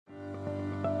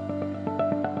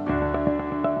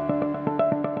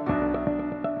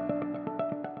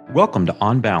Welcome to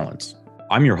On Balance.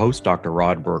 I'm your host, Dr.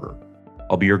 Rod Berger.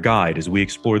 I'll be your guide as we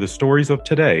explore the stories of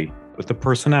today with the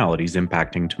personalities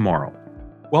impacting tomorrow.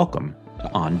 Welcome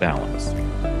to On Balance.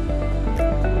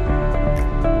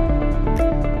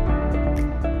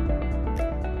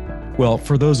 Well,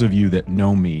 for those of you that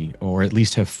know me, or at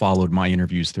least have followed my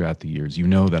interviews throughout the years, you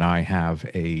know that I have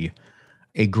a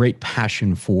great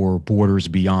passion for borders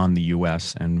beyond the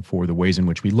U.S. and for the ways in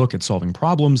which we look at solving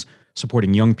problems,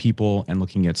 supporting young people, and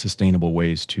looking at sustainable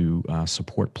ways to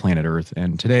support planet Earth.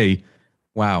 And today,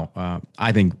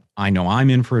 I know I'm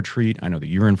in for a treat. I know that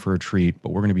you're in for a treat,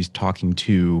 but we're going to be talking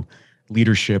to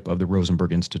leadership of the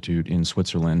Rosenberg Institute in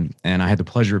Switzerland. And I had the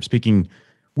pleasure of speaking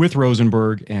with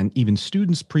Rosenberg and even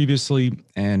students previously.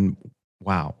 And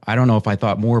wow, I don't know if I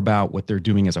thought more about what they're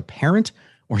doing as a parent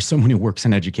or someone who works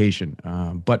in education.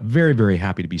 But very, very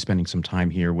happy to be spending some time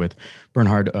here with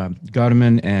Bernhard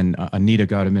Gademann and Anita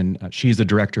Gademann. She is the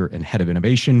director and head of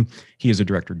innovation. He is a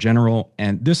director general.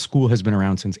 And this school has been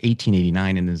around since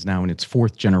 1889 and is now in its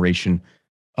fourth generation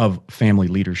of family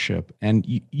leadership. And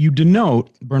you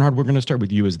denote, Bernhard, we're going to start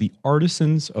with you, as the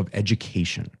artisans of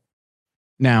education.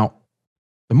 Now,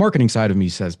 the marketing side of me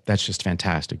says that's just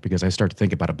fantastic because I start to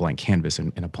think about a blank canvas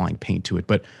and applying paint to it.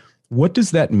 But what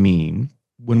does that mean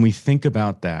when we think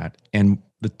about that and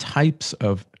the types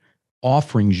of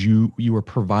offerings you are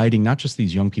providing, not just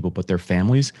these young people, but their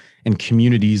families and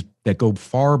communities that go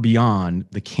far beyond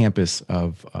the campus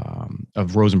of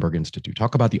Rosenberg Institute?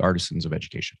 Talk about the artisans of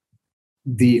education.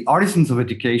 The artisans of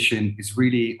education is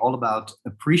really all about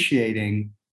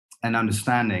appreciating and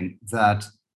understanding that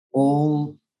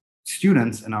all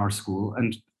students in our school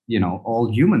and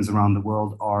all humans around the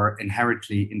world are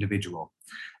inherently individual.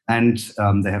 And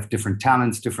they have different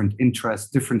talents, different interests,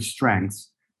 different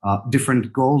strengths,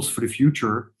 different goals for the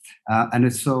future.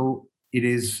 And so it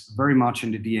is very much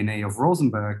in the DNA of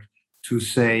Rosenberg to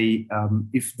say,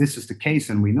 if this is the case,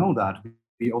 and we know that,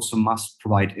 we also must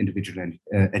provide individual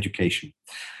education.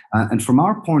 And from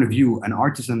our point of view, an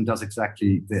artisan does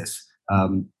exactly this.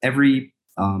 Every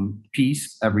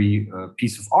piece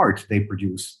of art they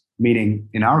produce, meaning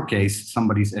in our case,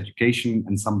 somebody's education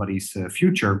and somebody's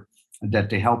future,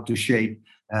 that they help to shape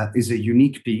is a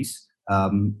unique piece.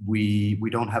 We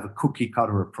don't have a cookie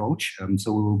cutter approach.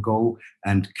 So we will go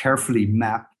and carefully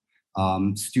map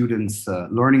students'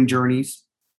 learning journeys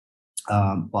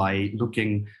by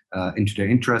looking into their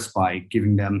interests, by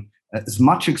giving them as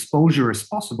much exposure as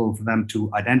possible for them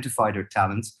to identify their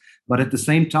talents, but at the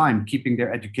same time, keeping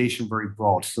their education very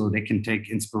broad so they can take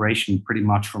inspiration pretty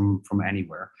much from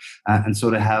anywhere. And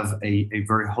so they have a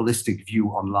very holistic view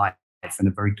on life and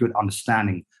a very good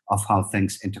understanding of how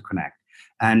things interconnect.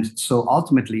 And so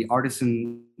ultimately,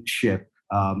 artisanship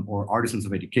or artisans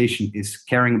of education is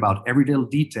caring about every little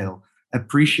detail,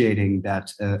 appreciating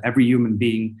that every human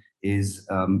being is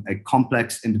a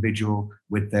complex individual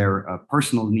with their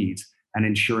personal needs, and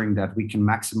ensuring that we can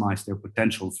maximize their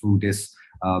potential through this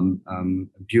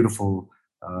beautiful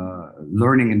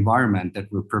learning environment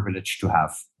that we're privileged to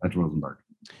have at Rosenberg.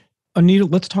 Anita,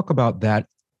 let's talk about that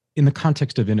in the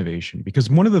context of innovation, because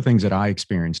one of the things that I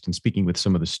experienced in speaking with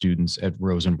some of the students at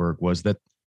Rosenberg was that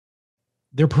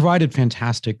they're provided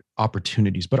fantastic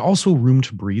opportunities, but also room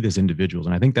to breathe as individuals.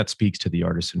 And I think that speaks to the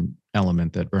artisan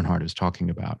element that Bernhard is talking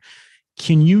about.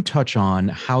 Can you touch on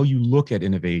how you look at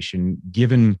innovation,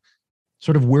 given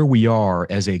sort of where we are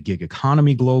as a gig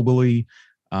economy globally?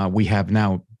 We have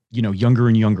now, younger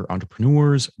and younger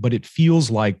entrepreneurs, but it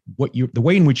feels like the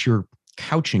way in which you're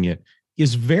couching it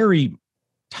is very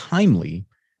timely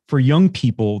for young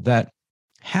people that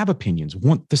have opinions,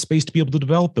 want the space to be able to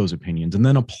develop those opinions and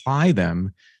then apply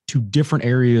them to different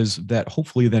areas that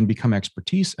hopefully then become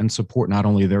expertise and support not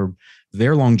only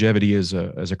their longevity as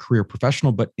a career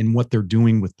professional, but in what they're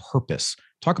doing with purpose.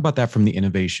 Talk about that from the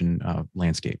innovation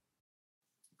landscape.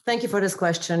 Thank you for this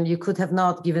question. You could have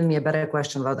not given me a better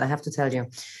question, Rod, I have to tell you.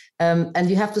 And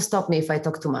you have to stop me if I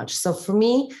talk too much. So for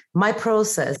me, my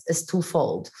process is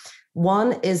twofold.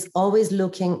 One is always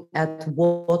looking at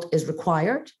what is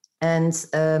required and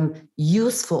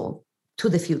useful to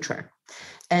the future.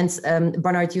 And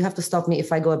Bernhard, you have to stop me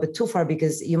if I go a bit too far,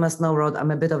 because you must know, Rod,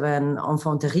 I'm a bit of an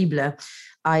enfant terrible.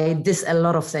 I diss a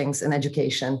lot of things in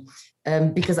education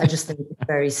because I just think it's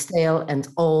very stale and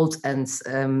old and,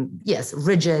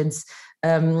 rigid.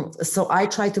 So I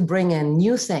try to bring in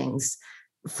new things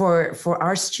for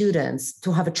our students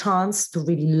to have a chance to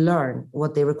really learn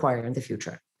what they require in the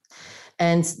future.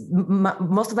 And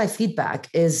most of my feedback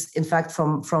is, in fact,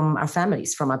 from our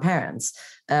families, from our parents.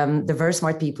 They're very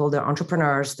smart people. They're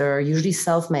entrepreneurs. They're usually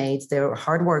self-made. They're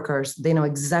hard workers. They know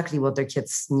exactly what their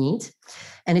kids need.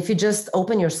 And if you just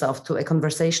open yourself to a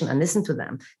conversation and listen to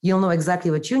them, you'll know exactly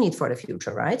what you need for the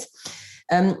future, right?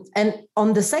 And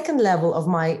on the second level of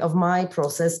my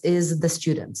process is the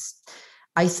students.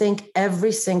 I think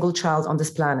every single child on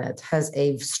this planet has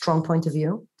a strong point of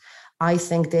view. I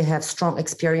think they have strong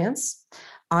experience.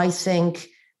 I think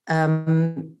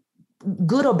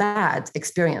good or bad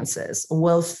experiences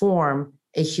will form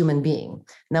a human being.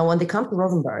 Now, when they come to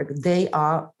Rosenberg, they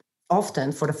are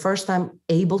often, for the first time,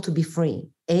 able to be free,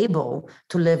 able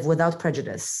to live without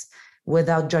prejudice,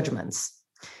 without judgments,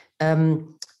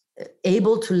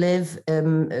 able to live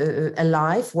a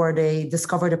life where they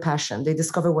discover the passion, they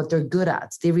discover what they're good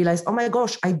at. They realize, oh my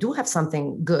gosh, I do have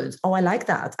something good. Oh, I like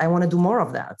that. I want to do more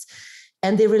of that.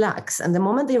 And they relax. And the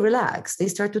moment they relax, they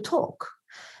start to talk.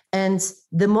 And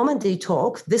the moment they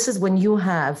talk, this is when you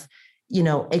have,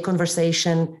 a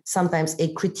conversation, sometimes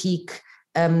a critique,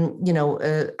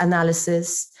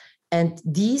 analysis. And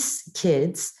these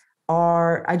kids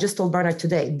are, I just told Bernhard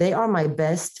today, they are my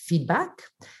best feedback.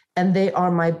 And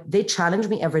they challenge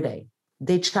me every day.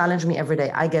 They challenge me every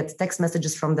day. I get text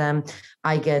messages from them.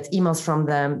 I get emails from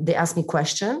them. They ask me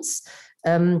questions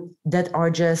that are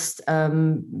just,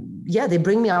 they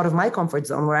bring me out of my comfort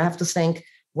zone where I have to think,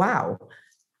 wow.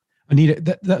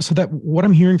 Anita, so what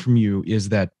I'm hearing from you is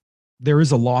that there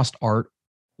is a lost art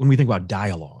when we think about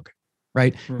dialogue,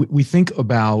 right? We think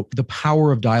about the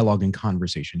power of dialogue and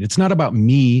conversation. It's not about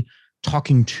me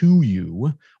talking to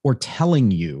you or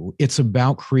telling you. It's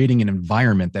about creating an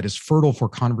environment that is fertile for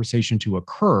conversation to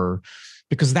occur,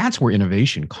 because that's where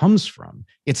innovation comes from.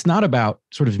 It's not about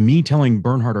sort of me telling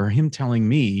Bernhard or him telling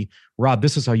me, Rod,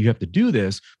 this is how you have to do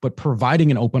this, but providing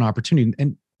an open opportunity.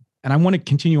 And I want to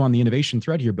continue on the innovation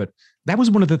thread here, but that was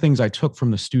one of the things I took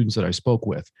from the students that I spoke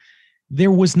with.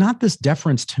 There was not this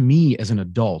deference to me as an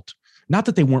adult. Not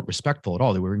that they weren't respectful at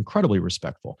all. They were incredibly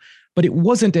respectful, but it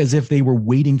wasn't as if they were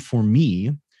waiting for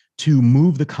me to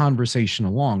move the conversation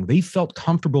along. They felt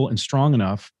comfortable and strong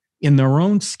enough in their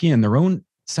own skin, their own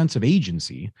sense of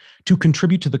agency, to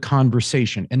contribute to the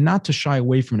conversation and not to shy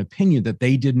away from an opinion that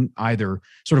they didn't either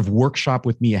sort of workshop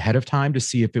with me ahead of time to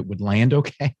see if it would land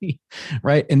okay,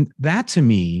 right? And that, to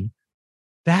me,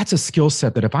 that's a skill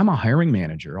set that if I'm a hiring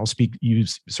manager,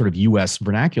 use sort of US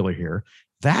vernacular here,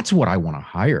 that's what I want to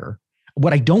hire.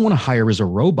 What I don't want to hire is a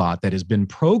robot that has been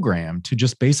programmed to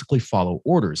just basically follow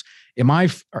orders. Am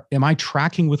I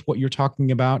tracking with what you're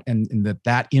talking about, and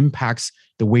that impacts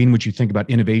the way in which you think about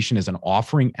innovation as an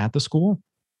offering at the school?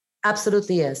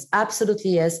 Absolutely, yes.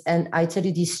 Absolutely, yes. And I tell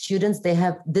you, these students, they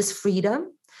have this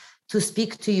freedom to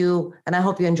speak to you. And I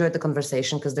hope you enjoyed the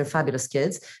conversation because they're fabulous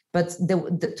kids. But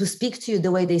to speak to you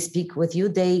the way they speak with you,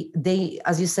 they,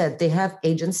 as you said, they have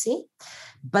agency,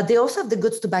 but they also have the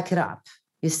goods to back it up.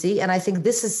 You see, and I think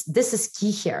this is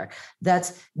key here,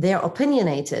 that they're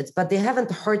opinionated, but they haven't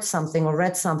heard something or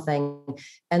read something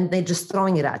and they're just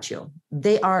throwing it at you.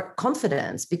 They are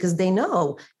confident because they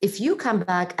know if you come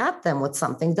back at them with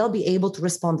something, they'll be able to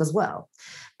respond as well.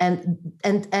 And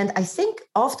I think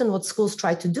often what schools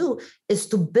try to do is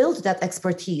to build that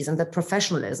expertise and that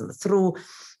professionalism through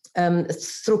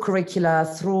curricula,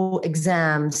 through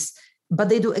exams. But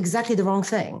they do exactly the wrong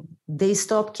thing. They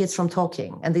stop kids from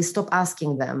talking and they stop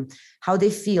asking them how they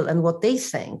feel and what they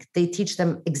think. They teach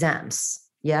them exams.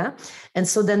 Yeah. And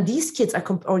so then these kids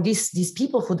these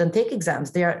people who then take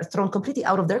exams, they are thrown completely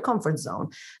out of their comfort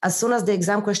zone as soon as the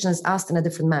exam question is asked in a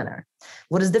different manner.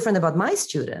 What is different about my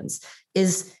students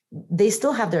is they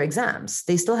still have their exams.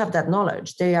 They still have that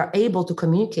knowledge. They are able to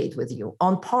communicate with you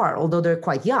on par, although they're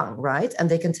quite young, right? And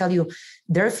they can tell you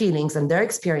their feelings and their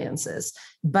experiences.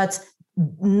 But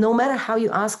no matter how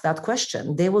you ask that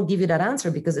question, they will give you that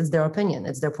answer because it's their opinion,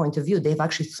 it's their point of view. They've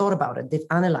actually thought about it, they've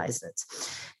analyzed it.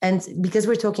 And because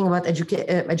we're talking about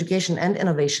education and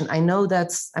innovation, I know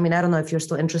I don't know if you're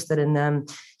still interested in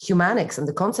humanics and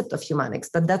the concept of humanics,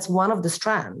 but that's one of the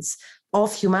strands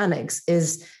of humanics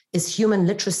is human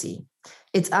literacy.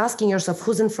 It's asking yourself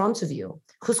who's in front of you,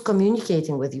 who's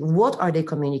communicating with you, what are they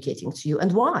communicating to you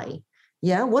and why?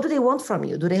 Yeah, what do they want from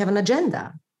you? Do they have an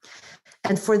agenda?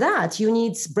 And for that, you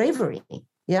need bravery,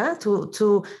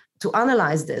 to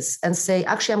analyze this and say,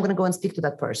 actually, I'm going to go and speak to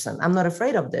that person. I'm not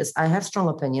afraid of this. I have strong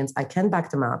opinions. I can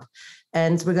back them up.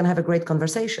 And we're going to have a great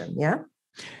conversation. Yeah.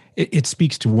 It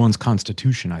speaks to one's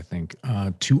constitution, I think,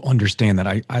 to understand that.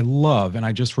 I love, and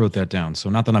I just wrote that down. So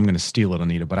not that I'm going to steal it,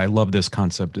 Anita, but I love this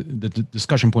concept, the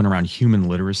discussion point around human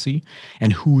literacy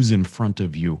and who's in front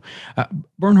of you.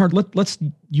 Bernhard, let's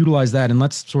utilize that and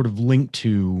let's sort of link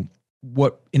to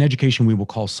what in education we will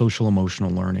call social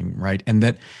emotional learning, right? And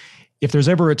that if there's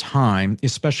ever a time,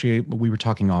 especially we were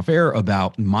talking off air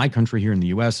about my country here in the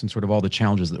US and sort of all the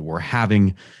challenges that we're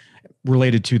having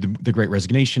related to the Great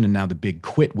Resignation and now the Big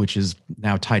Quit, which is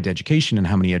now tied to education and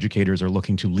how many educators are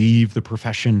looking to leave the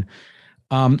profession.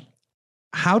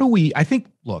 How do we, I think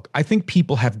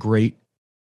people have great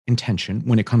intention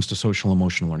when it comes to social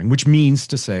emotional learning, which means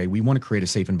to say we want to create a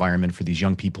safe environment for these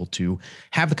young people to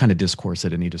have the kind of discourse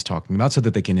that Anita's talking about so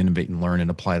that they can innovate and learn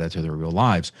and apply that to their real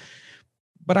lives.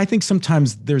 But I think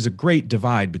sometimes there's a great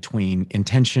divide between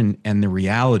intention and the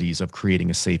realities of creating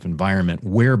a safe environment,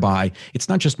 whereby it's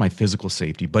not just my physical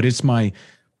safety, but it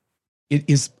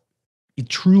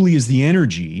truly is the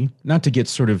energy, not to get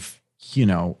sort of,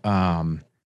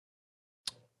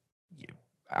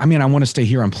 I want to stay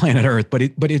here on planet Earth, but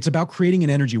it's about creating an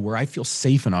energy where I feel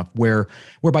safe enough,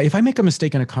 whereby if I make a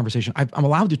mistake in a conversation, I'm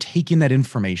allowed to take in that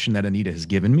information that Anita has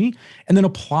given me and then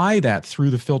apply that through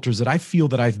the filters that I feel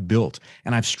that I've built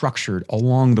and I've structured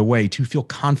along the way to feel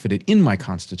confident in my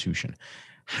constitution.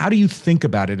 How do you think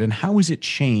about it, and how has it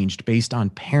changed based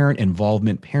on parent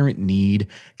involvement, parent need,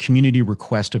 community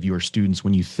request of your students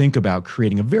when you think about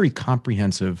creating a very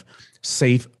comprehensive,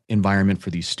 safe environment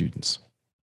for these students?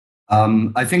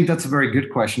 I think that's a very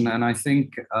good question. And I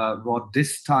think, Rod,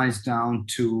 this ties down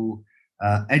to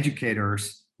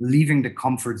educators leaving the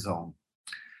comfort zone.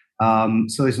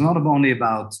 So it's not only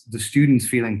about the students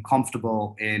feeling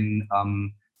comfortable in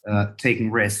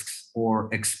taking risks or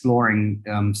exploring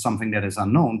something that is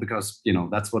unknown, because,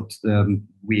 that's what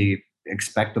we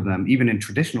expect of them, even in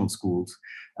traditional schools.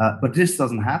 But this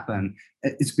doesn't happen.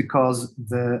 It's because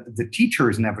the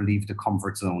teachers never leave the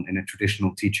comfort zone in a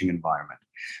traditional teaching environment.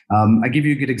 I give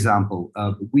you a good example.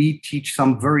 We teach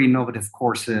some very innovative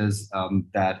courses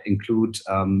that include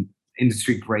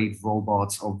industry-grade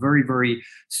robots or very, very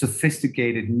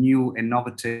sophisticated new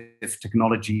innovative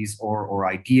technologies or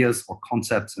ideas or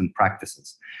concepts and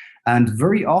practices. And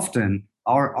very often,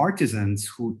 our artisans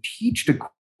who teach the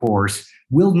course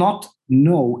will not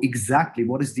know exactly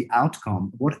what is the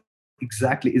outcome, what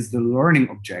exactly is the learning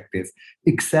objective,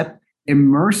 except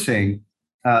immersing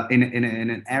in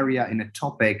an area, in a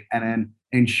topic, and then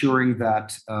ensuring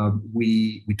that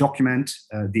we document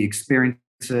the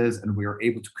experiences, and we are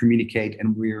able to communicate,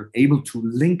 and we are able to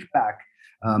link back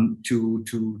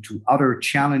to other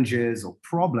challenges or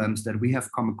problems that we have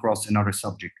come across in other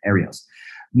subject areas.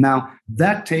 Now,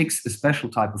 that takes a special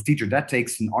type of teacher. That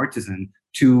takes an artisan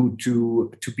to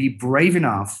be brave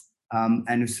enough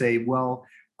and to say, well,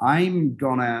 I'm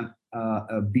gonna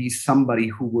be somebody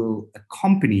who will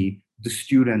accompany the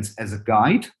students as a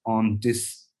guide on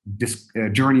this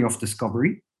journey of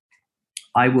discovery.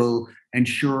 I will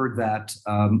ensure that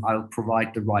I'll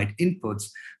provide the right inputs,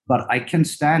 but I can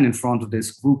stand in front of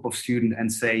this group of students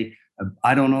and say,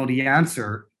 I don't know the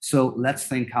answer, so let's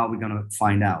think how we're going to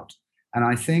find out. And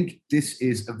I think this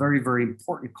is a very, very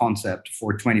important concept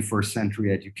for 21st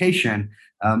century education,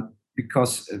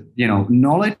 because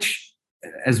knowledge,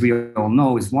 as we all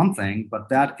know, is one thing, but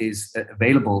that is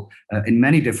available in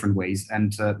many different ways.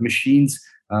 And machines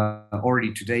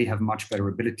already today have much better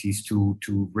abilities to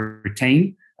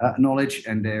retain knowledge,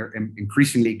 and they're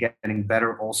increasingly getting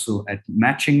better also at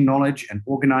matching knowledge and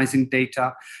organizing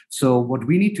data. So what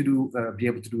we need to do, be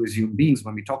able to do as human beings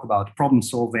when we talk about problem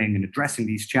solving and addressing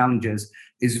these challenges,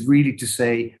 is really to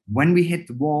say, when we hit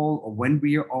the wall, or when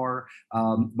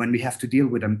we have to deal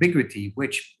with ambiguity,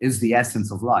 which is the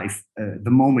essence of life, the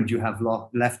moment you have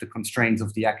left the constraints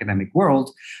of the academic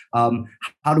world,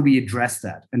 how do we address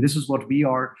that? And this is what we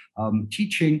are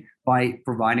teaching by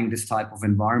providing this type of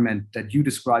environment that you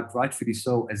described rightfully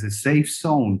so as a safe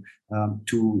zone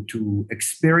to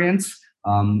experience,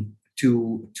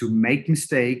 to make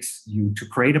mistakes, to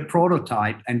create a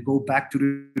prototype and go back to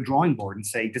the drawing board and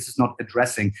say, this is not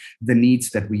addressing the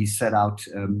needs that we set out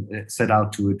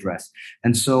to address.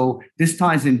 And so this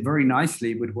ties in very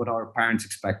nicely with what our parents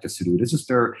expect us to do. This is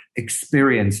their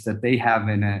experience that they have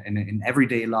in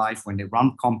everyday life when they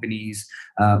run companies,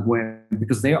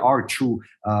 because they are true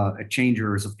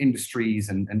changers of industries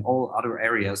and all other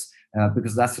areas,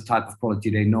 because that's the type of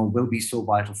quality they know will be so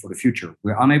vital for the future.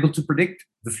 We're unable to predict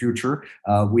the future.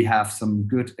 We have some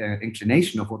good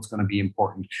inclination of what's going to be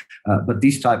important, but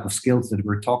these type of skills that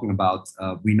we're talking about,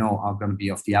 we know are going to be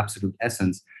of the absolute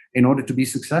essence in order to be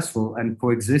successful and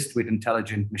coexist with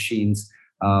intelligent machines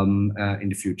in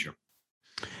the future.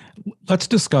 Let's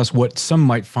discuss what some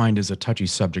might find as a touchy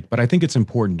subject, but I think it's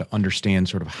important to understand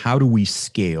sort of how do we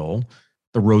scale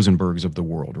the Rosenbergs of the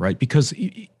world, right? Because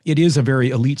it is a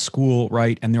very elite school,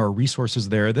 right? And there are resources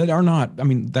there that are not, I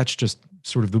mean, that's just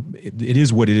sort of it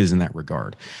is what it is in that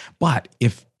regard. But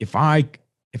if I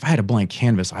had a blank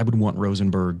canvas, I would want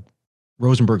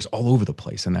Rosenbergs all over the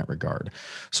place in that regard.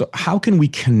 So how can we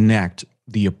connect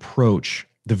the approach,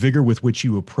 the vigor with which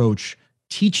you approach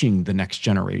teaching the next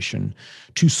generation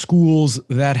to schools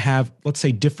that have, let's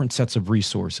say, different sets of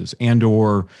resources and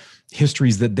or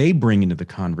histories that they bring into the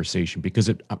conversation? Because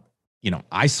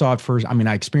I saw it first. I mean,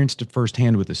 I experienced it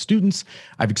firsthand with the students.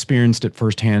 I've experienced it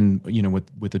firsthand,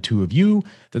 with the two of you,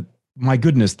 that my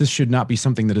goodness, this should not be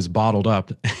something that is bottled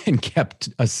up and kept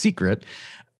a secret.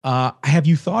 Have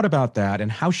you thought about that,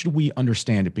 and how should we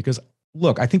understand it? Because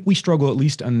look, I think we struggle, at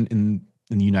least in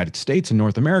the United States and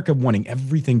North America, wanting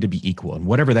everything to be equal, and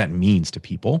whatever that means to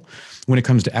people when it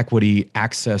comes to equity,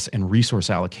 access, and resource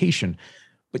allocation.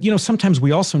 But sometimes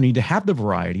we also need to have the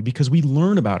variety because we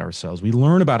learn about ourselves. We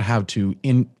learn about how to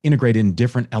integrate in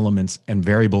different elements and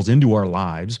variables into our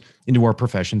lives, into our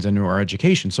professions, into our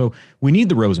education. So we need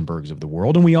the Rosenbergs of the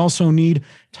world, and we also need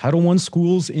Title I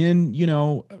schools in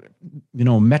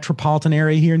metropolitan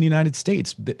area here in the United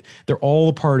States. They're all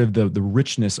a part of the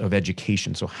richness of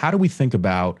education. So how do we think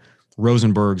about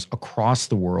Rosenbergs across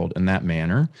the world in that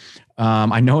manner?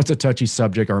 I know it's a touchy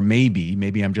subject, or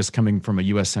maybe I'm just coming from a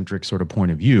U.S. centric sort of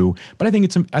point of view, but I think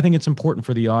it's important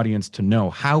for the audience to know,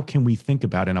 how can we think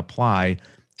about and apply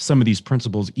some of these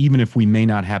principles, even if we may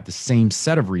not have the same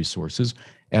set of resources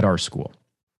at our school?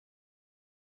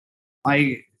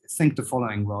 I think the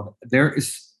following, Rod. There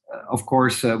is, of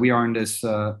course, we are in this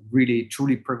really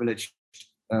truly privileged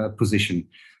position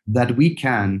that we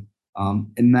can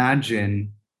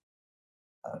imagine,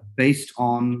 based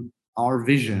on our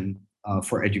vision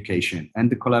for education and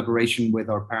the collaboration with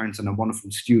our parents and our wonderful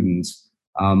students,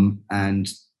 and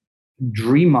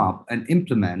dream up and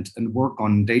implement and work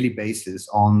on a daily basis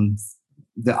on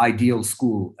the ideal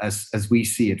school as we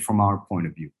see it from our point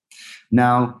of view.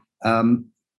 Now,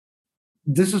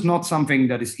 this is not something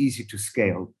that is easy to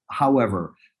scale.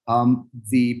 However,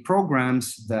 the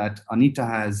programs that Anita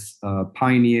has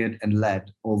pioneered and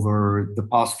led over the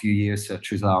past few years,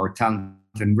 such as our talent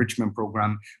enrichment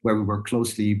program, where we work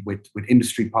closely with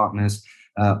industry partners,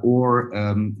 or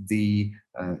the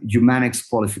humanics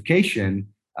qualification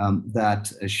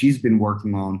that she's been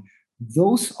working on,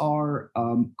 those are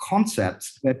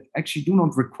concepts that actually do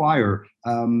not require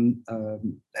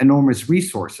enormous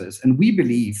resources. And we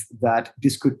believe that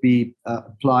this could be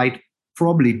applied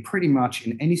probably pretty much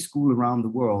in any school around the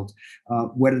world,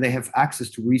 whether they have access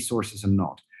to resources or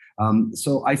not.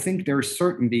 So I think there is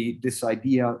certainly this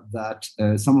idea that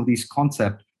some of these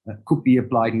concepts could be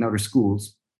applied in other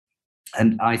schools.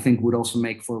 And I think would also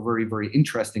make for a very, very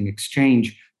interesting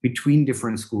exchange between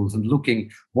different schools and looking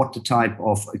what the type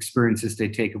of experiences they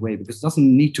take away, because it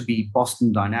doesn't need to be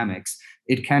Boston Dynamics.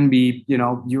 It can be,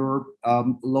 your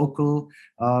local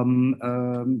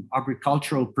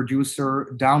agricultural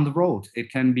producer down the road.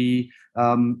 It can be,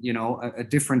 a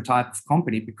different type of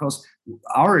company, because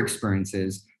our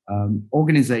experiences,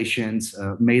 organizations,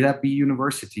 may that be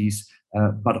universities,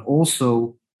 but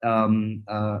also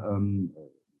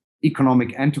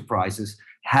economic enterprises,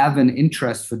 have an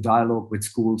interest for dialogue with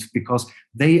schools, because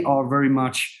they are very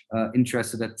much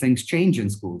interested that things change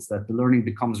in schools, that the learning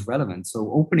becomes relevant.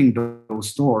 So opening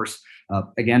those doors,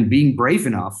 again, being brave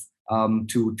enough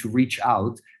to reach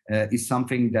out, is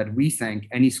something that we think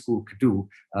any school could do.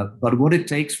 But what it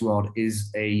takes, Rod,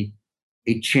 is a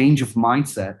change of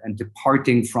mindset and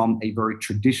departing from a very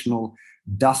traditional,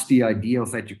 dusty idea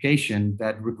of education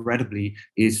that regrettably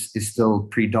is still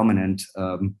predominant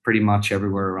pretty much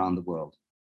everywhere around the world.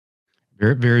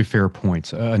 Very, very fair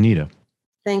points. Anita.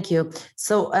 Thank you.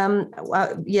 So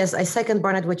yes, I second,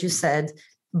 Bernhard, what you said,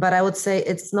 but I would say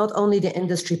it's not only the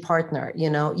industry partner.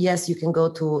 Yes, you can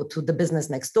go to the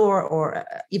business next door, or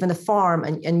even a farm,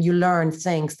 and you learn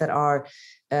things that are,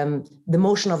 the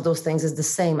motion of those things is the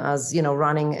same as,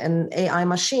 running an AI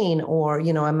machine or,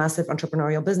 a massive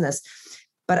entrepreneurial business.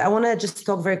 But I want to just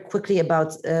talk very quickly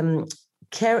about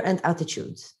care and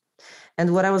attitudes.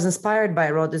 And what I was inspired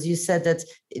by, Rod, is you said that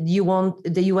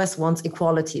the US wants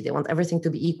equality. They want everything to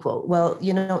be equal. Well,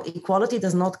 equality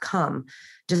does not come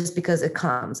just because it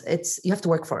comes. You have to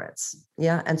work for it.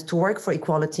 Yeah. And to work for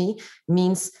equality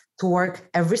means to work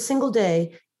every single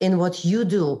day in what you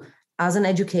do as an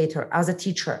educator, as a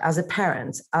teacher, as a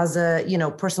parent, as a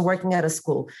person working at a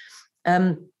school.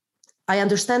 I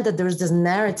understand that there's this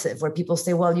narrative where people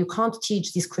say, well, you can't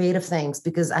teach these creative things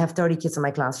because I have 30 kids in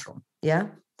my classroom. Yeah.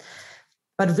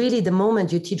 But really, the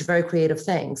moment you teach very creative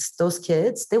things, those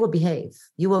kids, they will behave.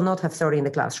 You will not have 30 in the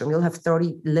classroom. You'll have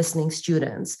 30 listening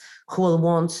students who will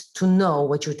want to know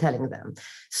what you're telling them.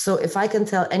 So if I can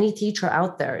tell any teacher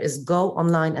out there is go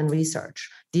online and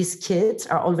research. These kids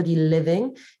are already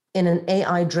living in an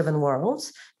AI-driven world.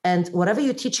 And whatever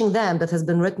you're teaching them that has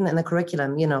been written in a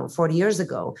curriculum, 40 years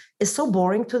ago, is so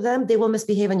boring to them, they will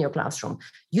misbehave in your classroom.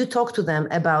 You talk to them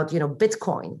about,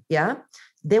 Bitcoin, yeah?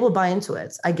 They will buy into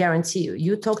it. I guarantee you.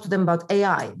 You talk to them about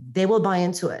AI, they will buy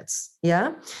into it,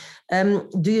 yeah?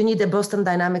 Do you need a Boston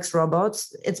Dynamics robot?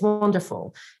 It's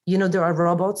wonderful. There are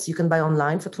robots you can buy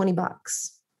online for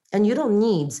 $20. And you don't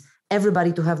need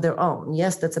everybody to have their own.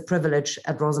 Yes, that's a privilege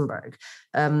at Rosenberg.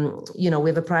 We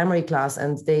have a primary class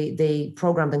and they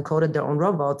programmed and coded their own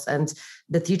robots. And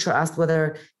the teacher asked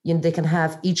whether they can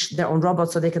have each their own robot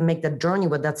so they can make that journey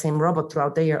with that same robot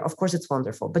throughout the year. Of course, it's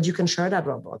wonderful, but you can share that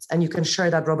robot and you can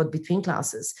share that robot between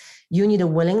classes. You need a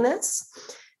willingness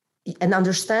and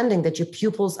understanding that your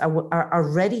pupils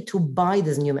are ready to buy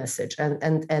this new message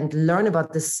and learn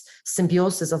about this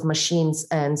symbiosis of machines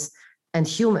and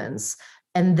humans.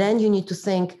 And then you need to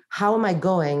think, how am I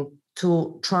going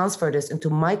to transfer this into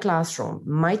my classroom,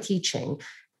 my teaching,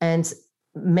 and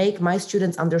make my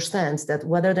students understand that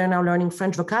whether they're now learning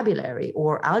French vocabulary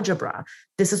or algebra,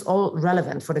 this is all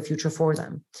relevant for the future for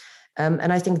them.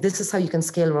 And I think this is how you can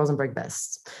scale Rosenberg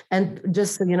best. And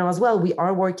just so you know as well, we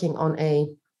are working on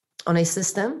a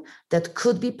system that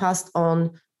could be passed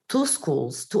on to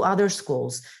schools, to other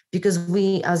schools, because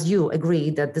we, as you,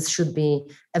 agree that this should be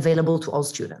available to all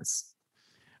students.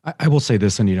 I will say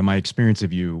this, Anita, my experience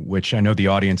of you, which I know the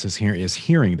audience is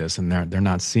hearing this and they're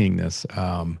not seeing this,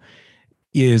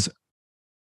 is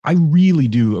I really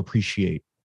do appreciate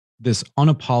this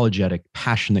unapologetic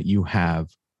passion that you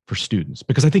have for students,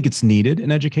 because I think it's needed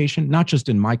in education, not just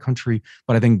in my country,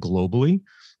 but I think globally.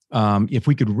 If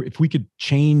we could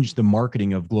change the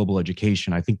marketing of global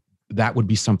education, I think that would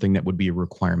be something that would be a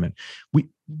requirement.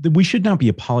 We should not be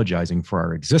apologizing for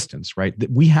our existence, right?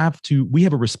 That we have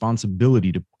a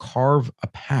responsibility to carve a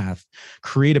path,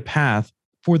 create a path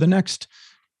for the next,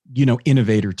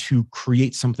 innovator to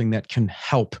create something that can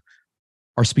help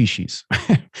our species,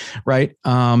 right?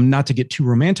 Not to get too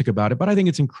romantic about it, but I think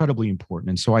it's incredibly important.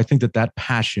 And so I think that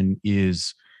passion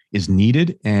is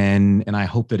needed. And I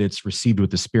hope that it's received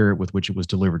with the spirit with which it was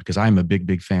delivered, because I'm a big,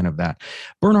 big fan of that.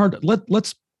 Bernhard,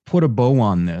 let's put a bow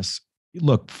on this.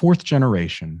 Look, fourth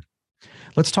generation.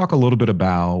 Let's talk a little bit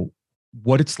about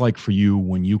what it's like for you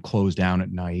when you close down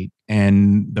at night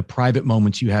and the private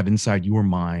moments you have inside your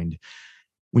mind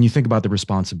when you think about the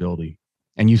responsibility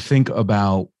and you think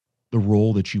about the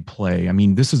role that you play. I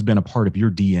mean, this has been a part of your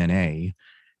DNA.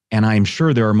 And I'm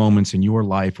sure there are moments in your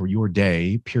life or your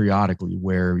day periodically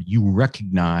where you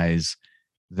recognize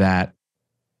that,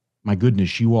 my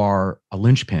goodness, you are a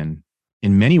linchpin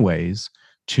in many ways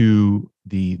to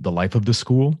the life of the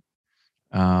school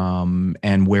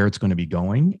and where it's going to be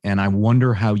going. And I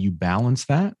wonder how you balance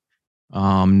that,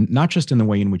 not just in the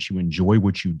way in which you enjoy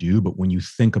what you do, but when you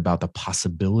think about the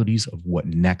possibilities of what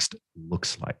next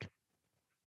looks like.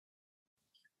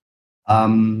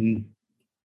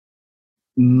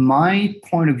 My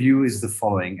point of view is the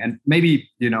following, and maybe,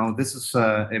 this is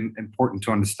important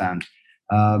to understand.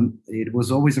 It was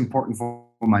always important for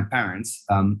my parents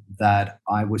that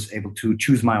I was able to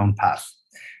choose my own path.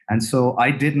 And so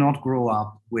I did not grow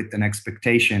up with an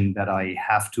expectation that I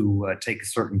have to take a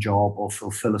certain job or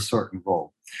fulfill a certain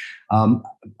role.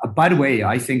 By the way,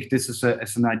 I think this is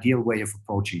an ideal way of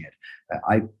approaching it.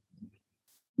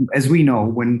 As we know,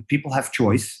 when people have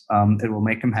choice, it will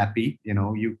make them happy.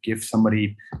 You give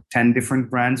somebody 10 different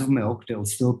brands of milk, they'll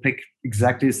still pick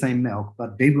exactly the same milk,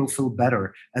 but they will feel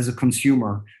better as a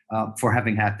consumer for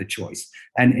having had the choice.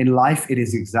 And in life, it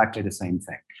is exactly the same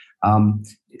thing.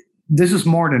 This is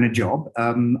more than a job.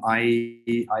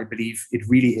 I believe it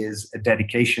really is a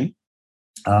dedication.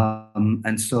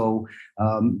 And so,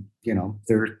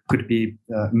 there could be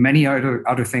many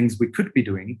other things we could be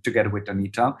doing together with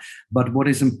Anita. But what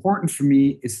is important for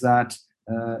me is that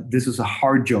this is a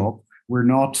hard job. We're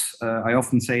not, I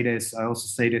often say this, I also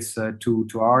say this to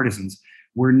our artisans,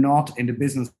 we're not in the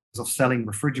business of selling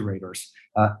refrigerators.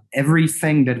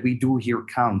 Everything that we do here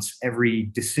counts. Every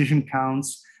decision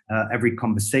counts. Every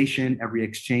conversation, every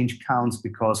exchange counts,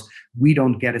 because we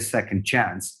don't get a second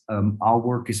chance. Our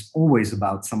work is always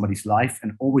about somebody's life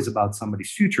and always about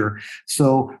somebody's future.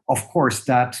 So, of course,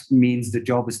 that means the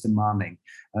job is demanding.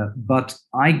 But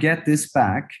I get this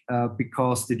back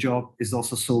because the job is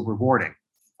also so rewarding.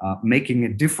 Making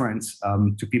a difference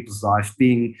to people's life,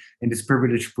 being in this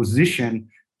privileged position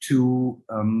to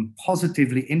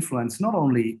positively influence not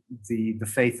only the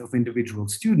faith of individual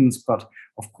students, but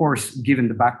of course, given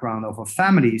the background of our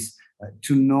families,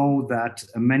 to know that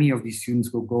many of these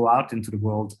students will go out into the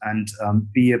world and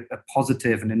be a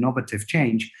positive and innovative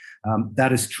change.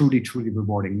 That is truly, truly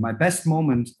rewarding. My best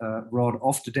moment, Rod,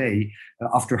 of the day,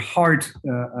 after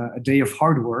a day of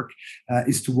hard work,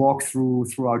 is to walk through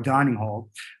our dining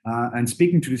hall and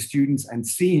speaking to the students and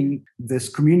seeing this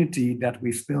community that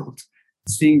we've built,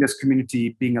 seeing this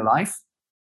community being alive,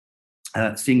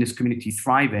 seeing this community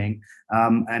thriving,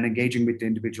 and engaging with the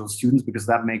individual students, because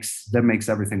that makes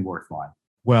everything worthwhile.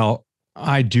 Well,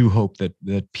 I do hope that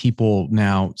people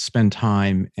now spend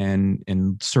time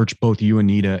and search both you,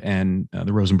 Anita, and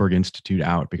the Rosenberg Institute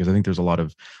out, because I think there's a lot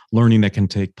of learning that can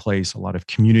take place, a lot of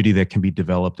community that can be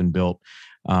developed and built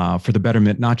for the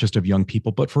betterment, not just of young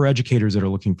people, but for educators that are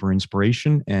looking for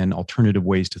inspiration and alternative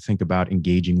ways to think about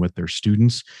engaging with their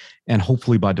students, and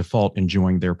hopefully by default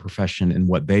enjoying their profession and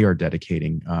what they are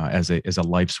dedicating as a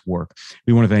life's work.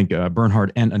 We want to thank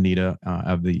Bernhard and Anita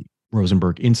of the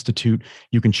Rosenberg Institute.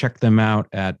 You can check them out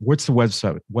at, what's the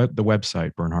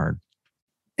website, Bernhard?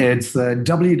 It's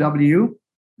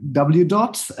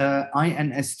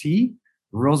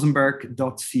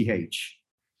www.instrosenberg.ch.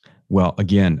 Well,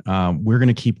 again, we're going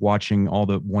to keep watching all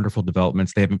the wonderful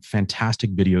developments. They have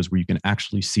fantastic videos where you can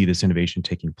actually see this innovation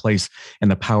taking place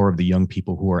and the power of the young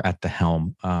people who are at the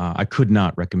helm. I could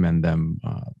not recommend them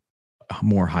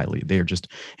more highly. They are just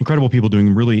incredible people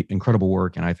doing really incredible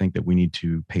work. And I think that we need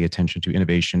to pay attention to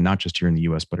innovation, not just here in the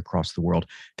US, but across the world.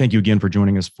 Thank you again for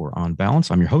joining us for On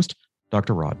Balance. I'm your host,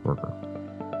 Dr. Rod Berger.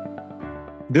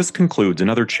 This concludes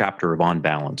another chapter of On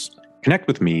Balance. Connect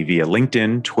with me via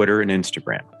LinkedIn, Twitter, and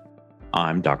Instagram.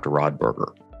 I'm Dr. Rod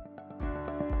Berger.